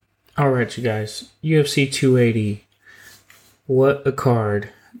Alright, you guys. UFC 280. What a card.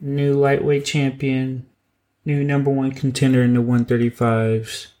 New lightweight champion. New number one contender in the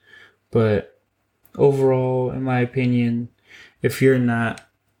 135s. But overall, in my opinion, if you're not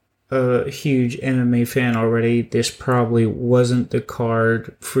a huge MMA fan already, this probably wasn't the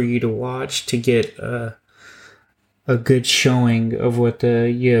card for you to watch to get a good showing of what the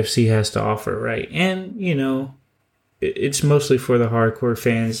UFC has to offer, right? And, it's mostly for the hardcore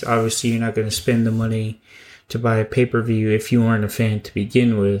fans. Obviously, you're not going to spend the money to buy a pay-per-view if you weren't a fan to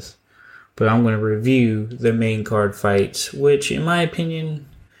begin with. But I'm going to review the main card fights, which, in my opinion,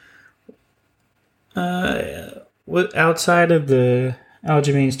 outside of the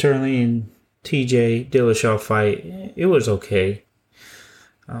Aljamain Sterling and TJ Dillashaw fight, it was okay.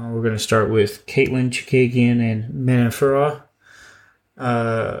 We're going to start with Caitlin Chukagian and Manafura.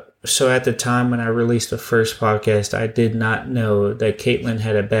 So at the time when I released the first podcast, I did not know that Caitlin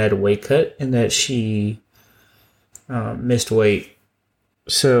had a bad weight cut and that she missed weight.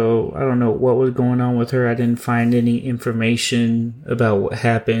 So I don't know what was going on with her. I didn't find any information about what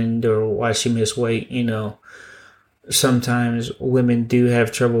happened or why she missed weight. Sometimes women do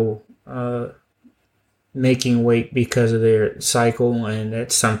have trouble making weight because of their cycle, and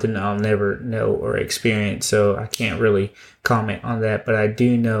that's something I'll never know or experience, so I can't really comment on that. But I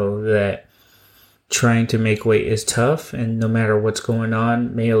do know that trying to make weight is tough, and no matter what's going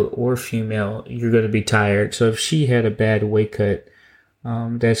on, male or female, you're going to be tired. So if she had a bad weight cut,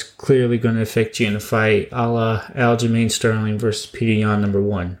 that's clearly going to affect you in a fight, a la Aljamain Sterling versus Peter Yan number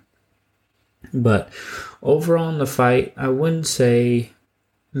 1. But overall in the fight, I wouldn't say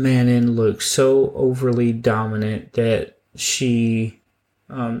Manon looked so overly dominant that she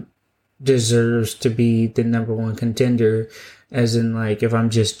deserves to be the number one contender, as in, like, if I'm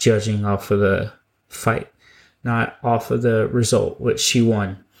just judging off of the fight, not off of the result, which she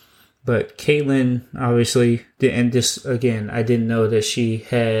won. But Caitlin, obviously, and this, again, I didn't know that she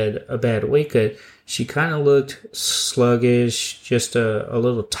had a bad weight cut. She kind of looked sluggish, just a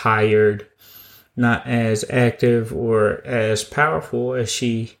little tired, not as active or as powerful as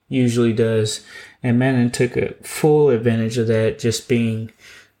she usually does. And Manon took a full advantage of that, just being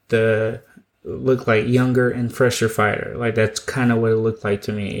looked like younger and fresher fighter. Like, that's kind of what it looked like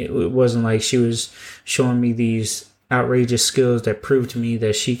to me. It wasn't like she was showing me these outrageous skills that proved to me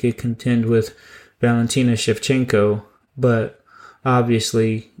that she could contend with Valentina Shevchenko. But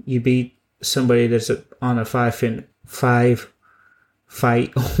obviously, you beat somebody that's on a five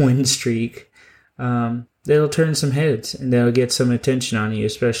fight win streak. That'll turn some heads and that'll get some attention on you,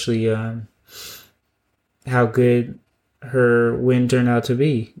 especially how good her win turned out to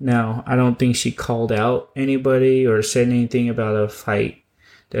be. Now, I don't think she called out anybody or said anything about a fight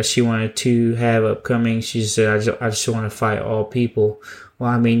that she wanted to have upcoming. She said, I just want to fight all people.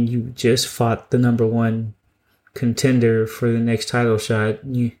 Well, I mean, you just fought the number one contender for the next title shot.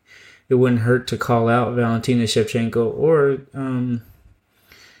 It wouldn't hurt to call out Valentina Shevchenko or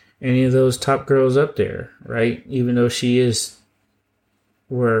any of those top girls up there, right? Even though she is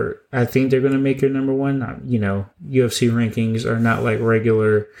where I think they're going to make her number one. UFC rankings are not like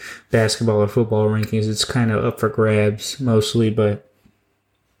regular basketball or football rankings. It's kind of up for grabs mostly, but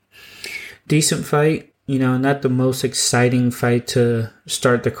decent fight. Not the most exciting fight to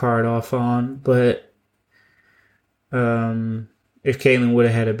start the card off on, but if Caitlin would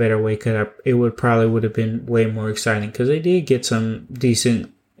have had a better weight cut, it would have been way more exciting because they did get some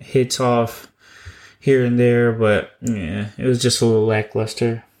decent hits off here and there, but yeah, it was just a little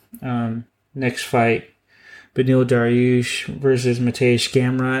lackluster. Next fight, Beneil Dariush versus Mateusz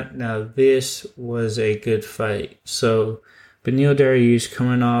Gamrot. Now, this was a good fight. So, Beneil Dariush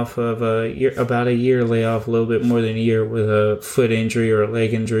coming off of about a year layoff, a little bit more than a year, with a foot injury or a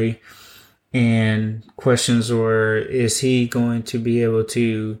leg injury. And questions were, is he going to be able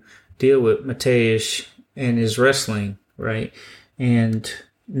to deal with Mateusz and his wrestling, right? And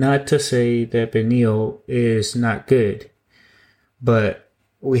not to say that Beneil is not good, but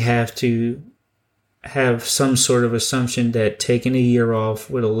we have to have some sort of assumption that taking a year off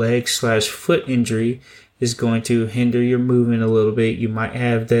with a leg/foot injury is going to hinder your movement a little bit. You might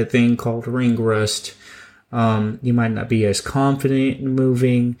have that thing called ring rust. You might not be as confident in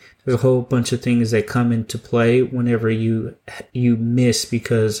moving. There's a whole bunch of things that come into play whenever you miss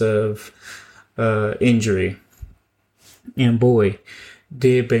because of injury. And boy,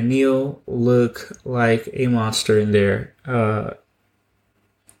 did Beneil look like a monster in there.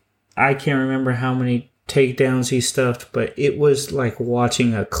 I can't remember how many takedowns he stuffed, but it was like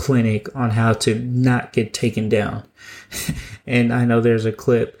watching a clinic on how to not get taken down. And I know there's a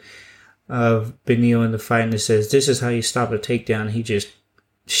clip of Beneil in the fight and it says, this is how you stop a takedown. He just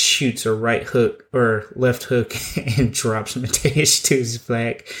shoots a right hook or left hook and drops Mateus to his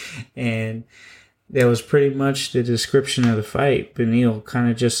back. And that was pretty much the description of the fight. Beneil kind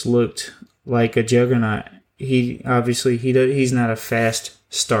of just looked like a juggernaut. He's not a fast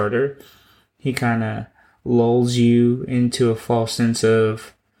starter. He kind of lulls you into a false sense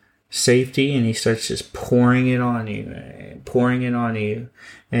of safety, and he starts just pouring it on you.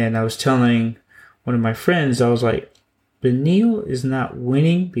 And I was telling one of my friends, I was like, Beneil is not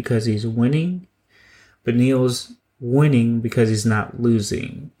winning because he's winning. Beneil's winning because he's not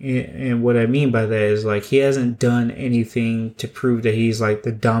losing. And what I mean by that is, like, he hasn't done anything to prove that he's like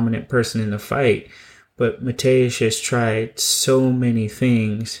the dominant person in the fight. But Mateus has tried so many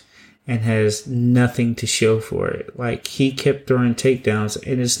things and has nothing to show for it. Like, he kept throwing takedowns,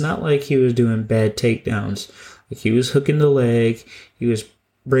 and it's not like he was doing bad takedowns. Like, he was hooking the leg, he was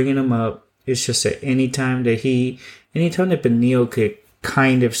bringing him up. It's just that anytime that Beneil could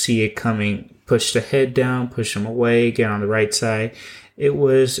kind of see it coming, push the head down, push him away, get on the right side, it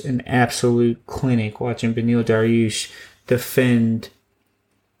was an absolute clinic watching Beneil Dariush defend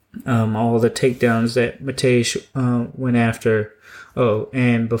all the takedowns that Mateus went after. Oh,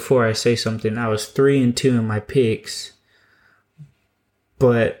 and before I say something, I was 3-2 in my picks,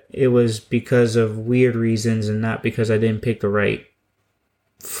 but it was because of weird reasons and not because I didn't pick the right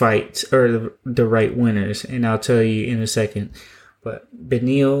fights or the right winners, and I'll tell you in a second. But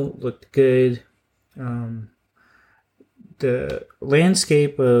Beneil looked good. The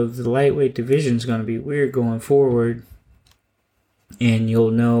landscape of the lightweight division is going to be weird going forward, and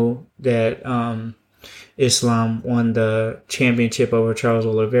you'll know that Islam won the championship over Charles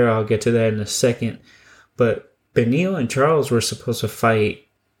Oliveira. I'll get to that in a second. But Beneil and Charles were supposed to fight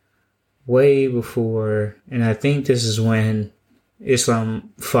way before, and I think this is when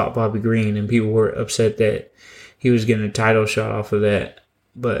Islam fought Bobby Green, and people were upset that he was getting a title shot off of that.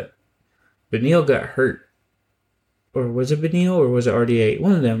 But Beneil got hurt. Or was it Beneil or was it RDA?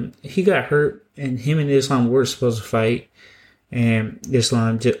 One of them. He got hurt, and him and Islam were supposed to fight. And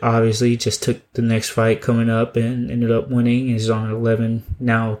Islam obviously just took the next fight coming up and ended up winning. He's on an 11,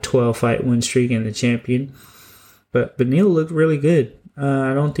 now 12 fight win streak and the champion. But Beneil looked really good.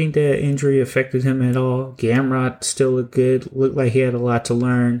 I don't think that injury affected him at all. Gamrot still looked good. Looked like he had a lot to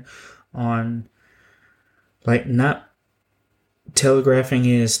learn on, like, not telegraphing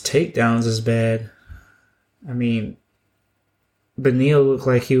his takedowns as bad. I mean, Beneil looked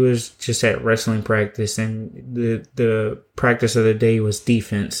like he was just at wrestling practice, and the practice of the day was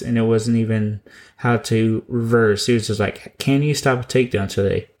defense, and it wasn't even how to reverse. He was just like, can you stop a takedown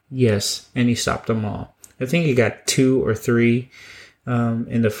today? Yes, and he stopped them all. I think he got 2 or 3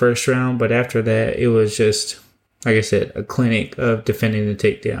 in the first round, but after that, it was just, like I said, a clinic of defending the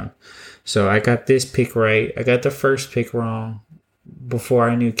takedown. So I got this pick right. I got the first pick wrong before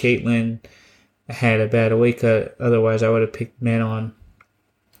I knew Caitlin had a bad weight cut. Otherwise, I would have picked Manon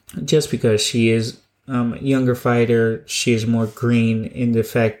just because she is a younger fighter. She is more green in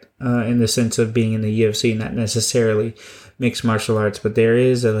the sense of being in the UFC, not necessarily mixed martial arts. But there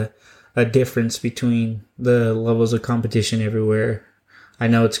is a difference between the levels of competition everywhere. I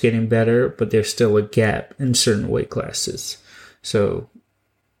know it's getting better, but there's still a gap in certain weight classes. So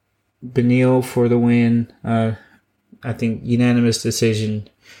Beneil for the win. I think unanimous decision.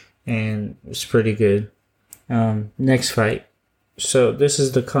 And it's pretty good. Next fight. So this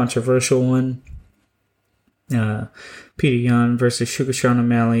is the controversial one. Peter Yan versus Sugar Sean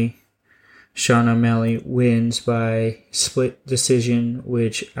O'Malley. Sean O'Malley wins by split decision,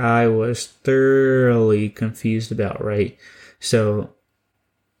 which I was thoroughly confused about, right? So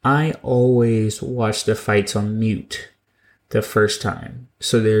I always watch the fights on mute the first time.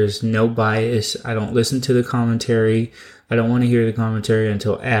 So there's no bias. I don't listen to the commentary. I don't want to hear the commentary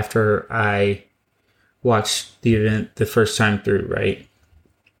until after I watch the event the first time through, right?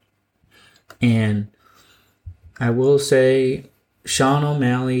 And I will say Sean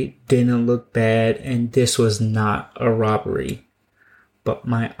O'Malley didn't look bad, and this was not a robbery. But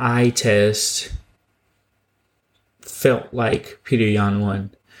my eye test felt like Peter Yan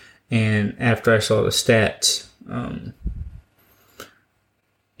won. And after I saw the stats,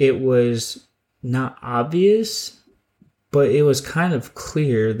 it was not obvious, but it was kind of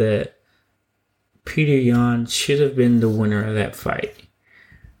clear that Peter Yan should have been the winner of that fight.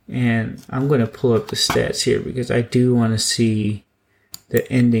 And I'm going to pull up the stats here because I do want to see the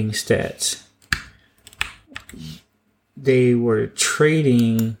ending stats. They were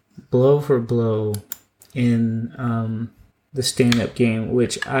trading blow for blow in the stand-up game,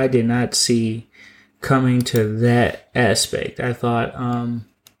 which I did not see coming to that aspect. I thought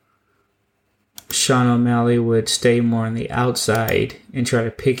Sean O'Malley would stay more on the outside and try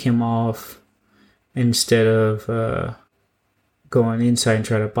to pick him off instead of going inside and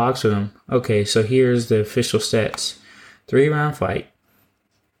try to box with him. Okay, so here's the official stats. 3-round fight.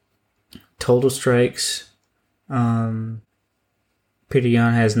 Total strikes. Peter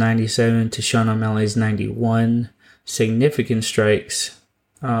Yan has 97 to Sean O'Malley's 91. Significant strikes.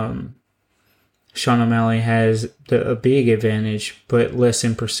 Sean O'Malley has a big advantage, but less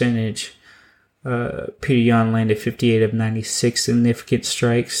in percentage. Peter Yan landed 58 of 96 significant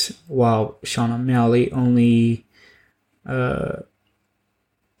strikes, while Sean O'Malley only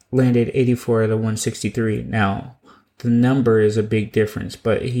landed 84 of the 163. Now, the number is a big difference,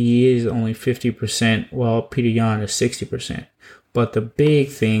 but he is only 50%, while Peter Yan is 60%. But the big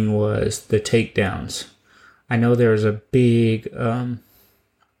thing was the takedowns. I know there was a big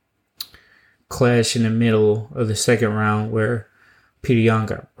clash in the middle of the second round where Peter Yan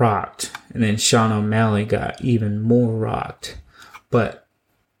got rocked, and then Sean O'Malley got even more rocked. But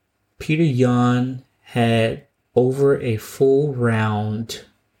Peter Yan had over a full round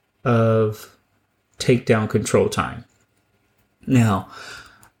of takedown control time. Now,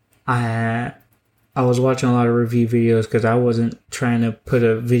 I was watching a lot of review videos because I wasn't trying to put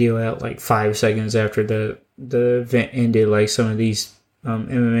a video out like 5 seconds after the event ended like some of these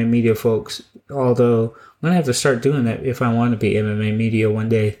MMA media folks. Although I'm going to have to start doing that if I want to be MMA media one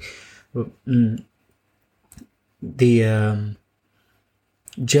day. The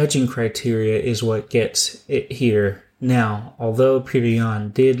judging criteria is what gets it here. Now, although Peter Yan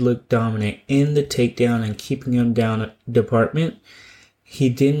did look dominant in the takedown and keeping him down department, he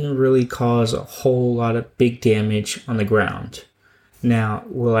didn't really cause a whole lot of big damage on the ground. Now,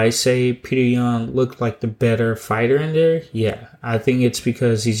 will I say Peter Yan looked like the better fighter in there? Yeah, I think it's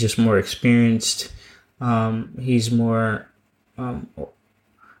because he's just more experienced. He's more...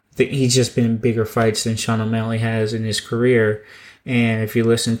 he's just been in bigger fights than Sean O'Malley has in his career. And if you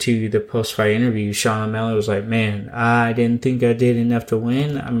listen to the post-fight interview, Sean O'Malley was like, man, I didn't think I did enough to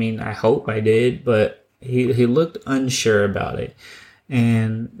win. I mean, I hope I did, but he looked unsure about it.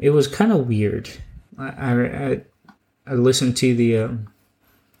 And it was kind of weird. I listened to the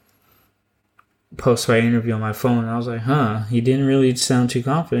post-fight interview on my phone, and I was like, he didn't really sound too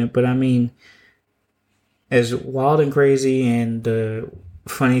confident. But I mean, as wild and crazy, and the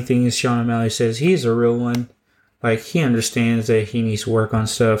funny thing is Sean O'Malley says he's a real one. Like, he understands that he needs to work on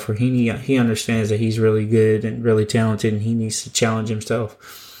stuff, or he understands that he's really good and really talented, and he needs to challenge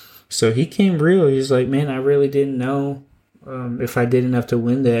himself. So he came real. He's like, man, I really didn't know if I did enough to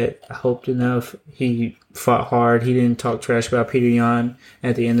win that. I hoped enough. He fought hard. He didn't talk trash about Peter Yan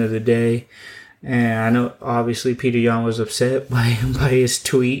at the end of the day. And I know, obviously, Peter Yan was upset by his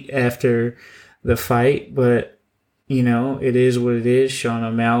tweet after the fight, but, you know, it is what it is. Sean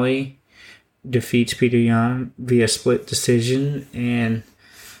O'Malley defeats Peter Yan via split decision, and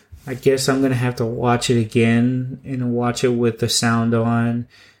I guess I'm going to have to watch it again and watch it with the sound on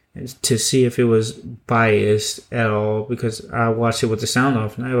to see if it was biased at all, because I watched it with the sound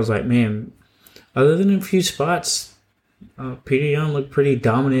off and I was like, man, other than a few spots, Peter Yan looked pretty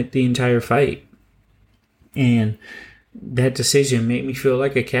dominant the entire fight. And that decision made me feel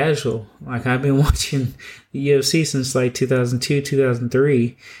like a casual. Like, I've been watching the UFC since like 2002,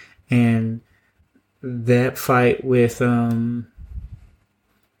 2003, and that fight with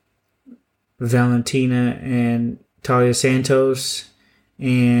Valentina and Talia Santos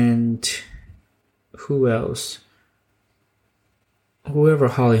and who else? Whoever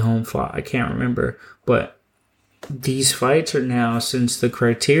Holly Holm fought, I can't remember. But these fights are now, since the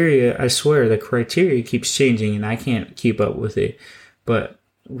criteria, I swear, the criteria keeps changing and I can't keep up with it. But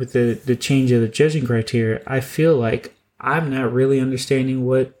with the change of the judging criteria, I feel like I'm not really understanding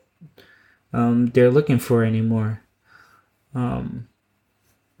what they're looking for anymore.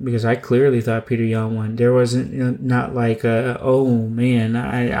 Because I clearly thought Peter Yan won. There wasn't not like, oh man,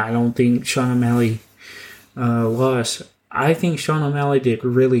 I don't think Sean O'Malley lost. I think Sean O'Malley did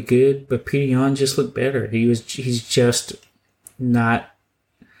really good, but Peter Yan just looked better. He's just not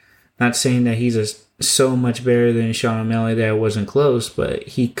saying that he's so much better than Sean O'Malley that it wasn't close, but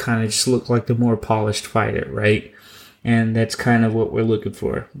he kind of just looked like the more polished fighter, right? And that's kind of what we're looking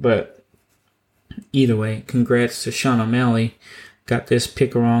for. But either way, congrats to Sean O'Malley. Got this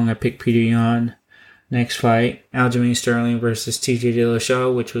pick wrong. I picked Peter Yan. Next fight, Aljamain Sterling versus TJ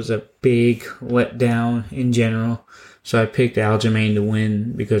Dillashaw, which was a big letdown in general. So I picked Aljamain to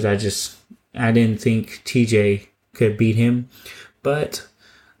win because I didn't think TJ could beat him. But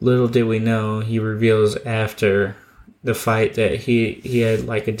little did we know, he reveals after the fight that he had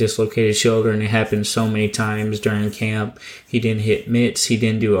like a dislocated shoulder, and it happened so many times during camp. He didn't hit mitts. He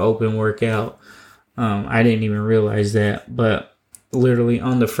didn't do an open workout. I didn't even realize that, but literally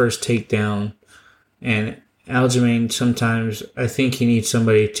on the first takedown, and Aljamain, sometimes I think he needs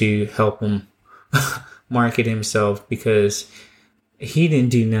somebody to help him market himself, because he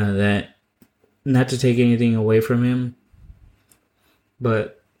didn't do none of that. Not to take anything away from him,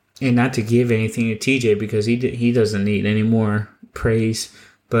 and not to give anything to TJ, because he doesn't need any more praise,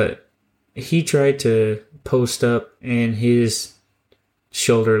 but he tried to post up and his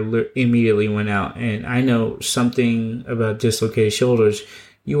shoulder immediately went out. And I know something about dislocated shoulders.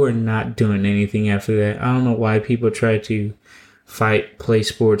 You are not doing anything after that. I don't know why people try to fight, play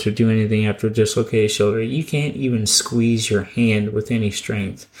sports, or do anything after a dislocated shoulder. You can't even squeeze your hand with any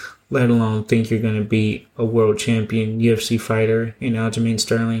strength, let alone think you're going to be a world champion UFC fighter in Aljamain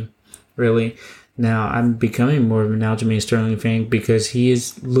Sterling. Really? Now, I'm becoming more of an Aljamain Sterling fan because he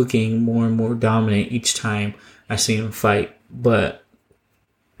is looking more and more dominant each time I see him fight. But,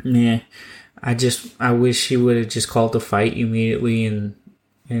 man, I wish he would have just called the fight immediately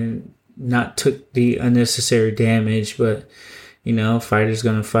and not took the unnecessary damage. But, fighter's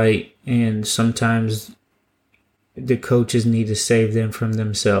going to fight, and sometimes the coaches need to save them from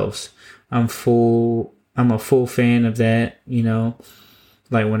themselves. I'm a full fan of that,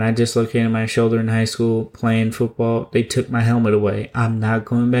 Like when I dislocated my shoulder in high school playing football, they took my helmet away. I'm not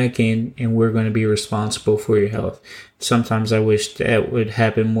going back in, and we're going to be responsible for your health. Sometimes I wish that would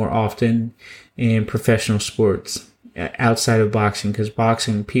happen more often in professional sports outside of boxing, because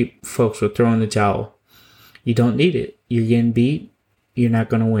boxing, folks will throw in the towel. You don't need it. You're getting beat. You're not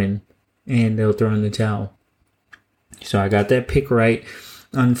going to win. And they'll throw in the towel. So I got that pick right.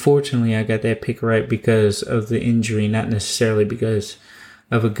 Unfortunately, I got that pick right because of the injury, not necessarily because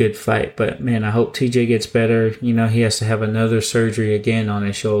of a good fight. But, man, I hope TJ gets better. He has to have another surgery again on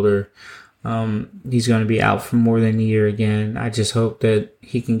his shoulder. He's going to be out for more than a year again. I just hope that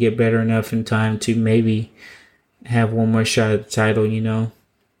he can get better enough in time to maybe have one more shot at the title,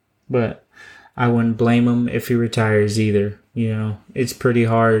 But I wouldn't blame him if he retires either. It's pretty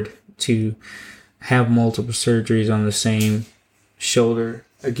hard to have multiple surgeries on the same shoulder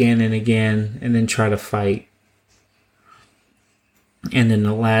again and again and then try to fight. And then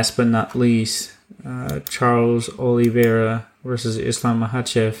the last but not least, Charles Oliveira versus Islam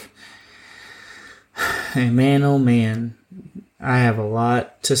Makhachev. And man, oh man, I have a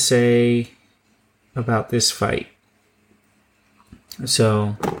lot to say about this fight.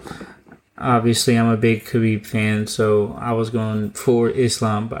 So, obviously, I'm a big Khabib fan, so I was going for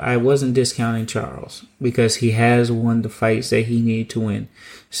Islam, but I wasn't discounting Charles because he has won the fights that he needed to win.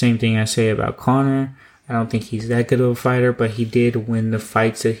 Same thing I say about Conor. I don't think he's that good of a fighter, but he did win the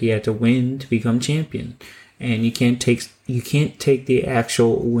fights that he had to win to become champion. And you can't take the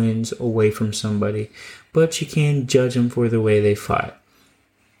actual wins away from somebody, but you can judge them for the way they fought.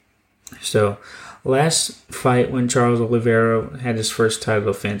 So, last fight when Charles Oliveira had his first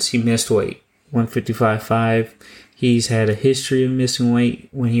title defense, he missed weight, 155.5. He's had a history of missing weight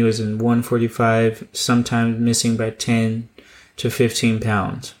when he was in 145, sometimes missing by 10 to 15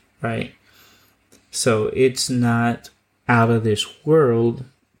 pounds, right? So it's not out of this world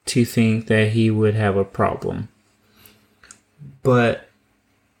to think that he would have a problem. But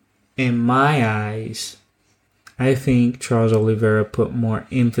in my eyes, I think Charles Oliveira put more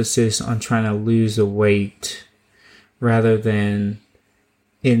emphasis on trying to lose the weight rather than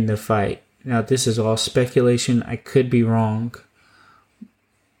in the fight. Now, this is all speculation. I could be wrong.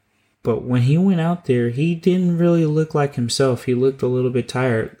 But when he went out there, he didn't really look like himself. He looked a little bit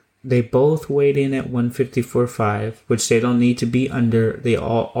tired. They both weighed in at 154.5, which they don't need to be under.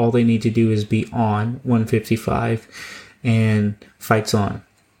 All they need to do is be on 155, and fight's on.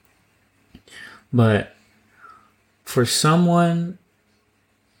 But for someone,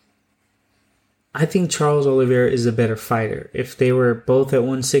 I think Charles Oliveira is a better fighter. If they were both at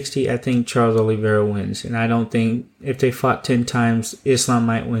 160, I think Charles Oliveira wins. And I don't think if they fought 10 times, Islam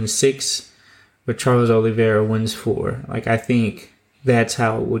might win 6, but Charles Oliveira wins 4. I think that's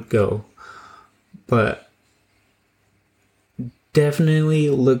how it would go. But definitely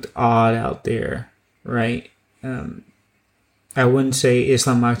looked odd out there, right? I wouldn't say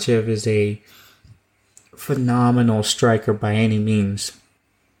Islam Makhachev is a phenomenal striker by any means.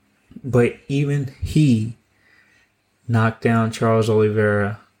 But even he knocked down Charles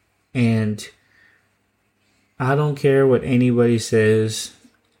Oliveira. And I don't care what anybody says.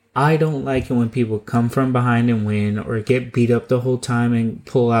 I don't like it when people come from behind and win, or get beat up the whole time and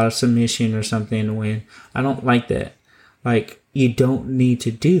pull out a submission or something and win. I don't like that. You don't need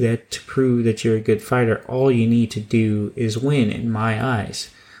to do that to prove that you're a good fighter. All you need to do is win, in my eyes.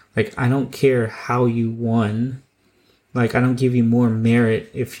 I don't care how you won. Like, I don't give you more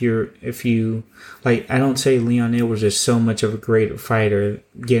merit if you, like, I don't say Leon Edwards is so much of a great fighter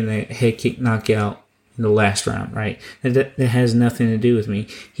getting a head kick knockout in the last round, right? That has nothing to do with me.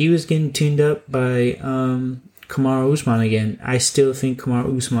 He was getting tuned up by Kamaru Usman again. I still think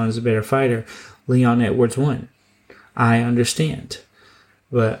Kamaru Usman is a better fighter. Leon Edwards won. I understand.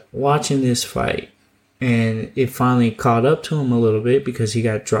 But watching this fight, and it finally caught up to him a little bit because he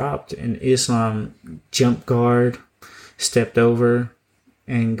got dropped, and Islam jumped guard, stepped over,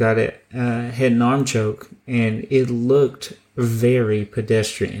 and got a head and arm choke, and it looked very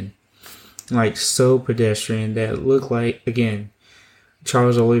pedestrian. Like, so pedestrian that it looked like, again,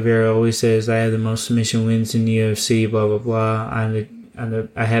 Charles Oliveira always says, I have the most submission wins in the UFC, blah, blah, blah.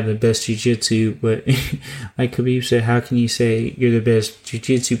 I have the best jiu-jitsu, but like Khabib said, how can you say you're the best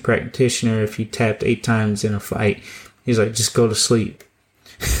jiu-jitsu practitioner if you tapped 8 times in a fight? He's like, just go to sleep.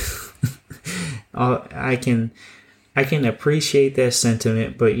 I can appreciate that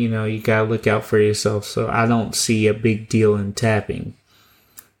sentiment, but you gotta look out for yourself. So I don't see a big deal in tapping.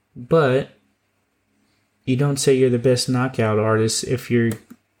 But you don't say you're the best knockout artist if you're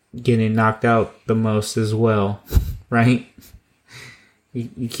getting knocked out the most as well, right?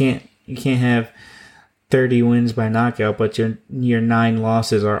 You can't have 30 wins by knockout, but your 9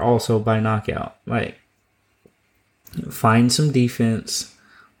 losses are also by knockout. Like, find some defense.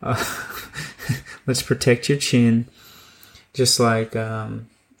 Let's protect your chin, just like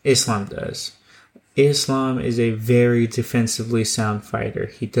Islam does. Islam is a very defensively sound fighter.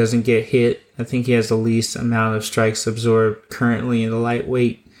 He doesn't get hit. I think he has the least amount of strikes absorbed currently in the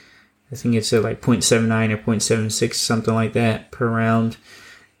lightweight. I think it's at like 0.79 or 0.76, something like that per round.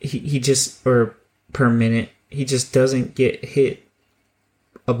 He just, or per minute, he just doesn't get hit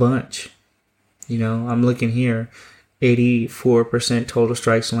a bunch. I'm looking here, 84% total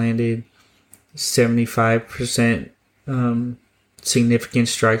strikes landed, 75% significant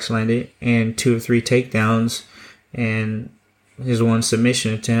strikes landed, and 2 or 3 takedowns, and his 1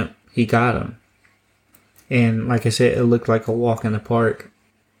 submission attempt, he got him. And like I said, it looked like a walk in the park.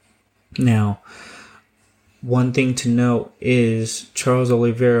 Now, one thing to note is Charles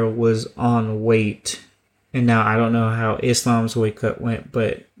Oliveira was on weight. And now I don't know how Islam's weight cut went,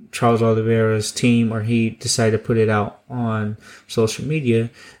 but Charles Oliveira's team, or he decided to put it out on social media,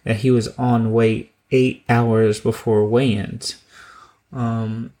 that he was on weight 8 hours before weigh-ins.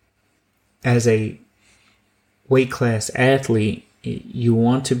 As a weight class athlete, you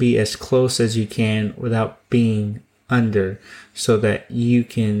want to be as close as you can without being under, so that you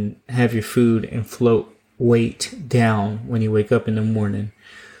can have your food and float weight down when you wake up in the morning.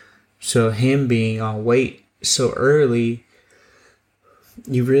 So him being on weight so early,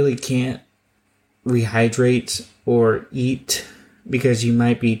 you really can't rehydrate or eat because you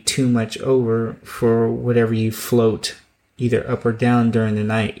might be too much over for whatever you float either up or down during the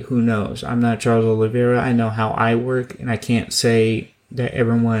night. Who knows? I'm not Charles Oliveira. I know how I work, and I can't say that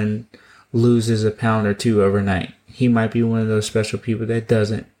everyone loses a pound or 2 overnight. He might be one of those special people that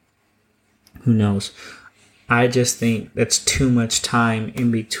doesn't. Who knows? I just think that's too much time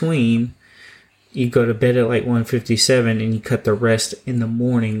in between. You go to bed at like 1:57 and you cut the rest in the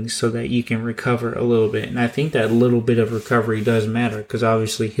morning so that you can recover a little bit. And I think that little bit of recovery does matter, because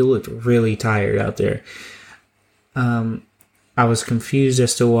obviously he looked really tired out there. I was confused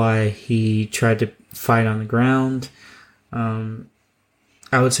as to why he tried to fight on the ground.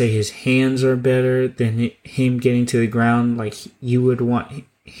 I would say his hands are better than him getting to the ground. Like, you would want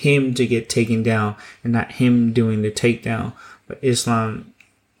him to get taken down and not him doing the takedown. But Islam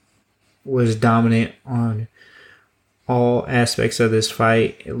was dominant on all aspects of this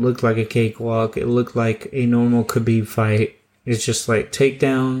fight. It looked like a cakewalk. It looked like a normal Khabib fight. It's just like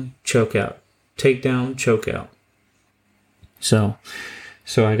takedown, choke out. Takedown, choke out. So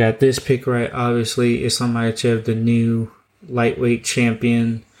I got this pick right. Obviously, Islam Makhachev, the new lightweight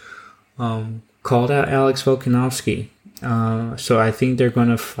champion, called out Alex Volkanovski. So I think they're going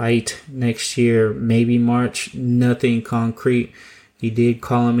to fight next year, maybe March. Nothing concrete. He did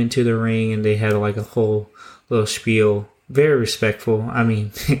call him into the ring, and they had like a whole little spiel. Very respectful. I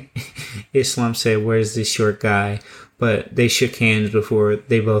mean, Islam said, "Where's this short guy?" But they shook hands before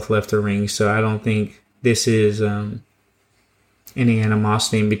they both left the ring. So I don't think this is any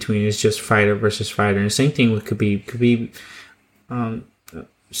animosity in between. It's just fighter versus fighter. And the same thing with Khabib. Khabib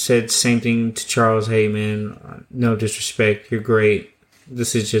said same thing to Charles. Hey, man, no disrespect. You're great.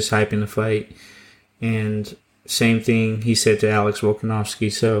 This is just hyping the fight. And same thing he said to Alex Volkanovski.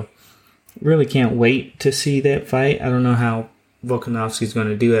 So really can't wait to see that fight. I don't know how Volkanovski's going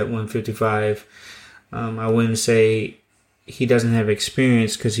to do at 155. I wouldn't say he doesn't have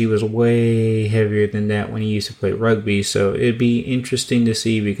experience because he was way heavier than that when he used to play rugby. So it'd be interesting to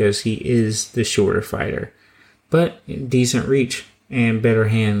see because he is the shorter fighter. But decent reach and better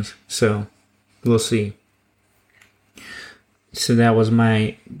hands. So we'll see. So that was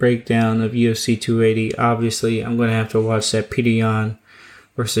my breakdown of UFC 280. Obviously, I'm going to have to watch that Peter Yan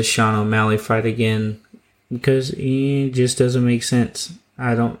versus Sean O'Malley fight again because it just doesn't make sense.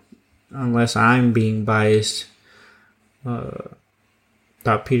 Unless I'm being biased,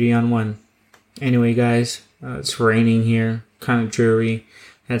 thought Peter Yan won. Anyway, guys, it's raining here, kind of dreary.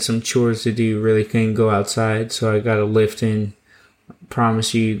 Had some chores to do, really couldn't go outside, so I got a lift in.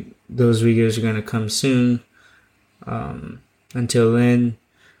 Promise you those videos are going to come soon. Until then,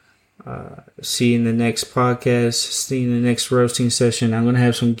 see you in the next podcast, see you in the next roasting session. I'm going to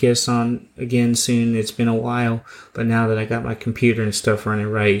have some guests on again soon. It's been a while, but now that I got my computer and stuff running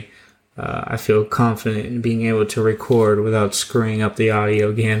right, I feel confident in being able to record without screwing up the audio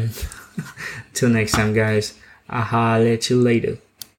again. Till next time, guys. I'll holler at you later.